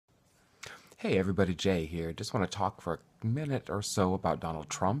Hey everybody, Jay here. Just want to talk for a minute or so about Donald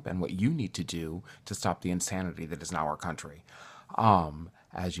Trump and what you need to do to stop the insanity that is now our country.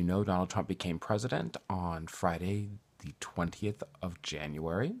 As you know, Donald Trump became president on Friday, the 20th of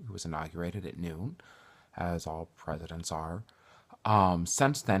January. He was inaugurated at noon, as all presidents are.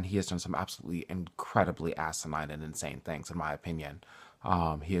 Since then, he has done some absolutely incredibly asinine and insane things, in my opinion.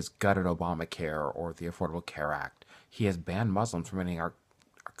 He has gutted Obamacare or the Affordable Care Act. He has banned Muslims from entering our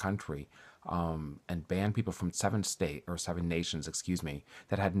country, and banned people from seven nations, excuse me,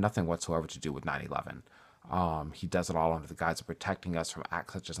 that had nothing whatsoever to do with 9/11. He does it all under the guise of protecting us from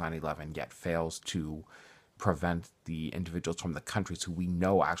acts such as 9/11, yet fails to prevent the individuals from the countries who we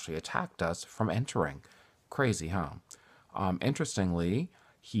know actually attacked us from entering. Crazy, huh? Interestingly,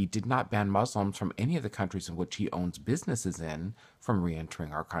 he did not ban Muslims from any of the countries in which he owns businesses in from re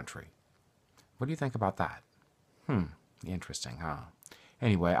entering our country. What do you think about that? Interesting, huh?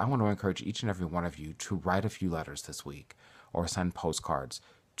 Anyway, I want to encourage each and every one of you to write a few letters this week or send postcards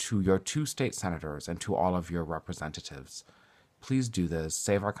to your two state senators and to all of your representatives. Please do this.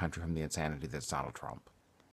 Save our country from the insanity that's Donald Trump.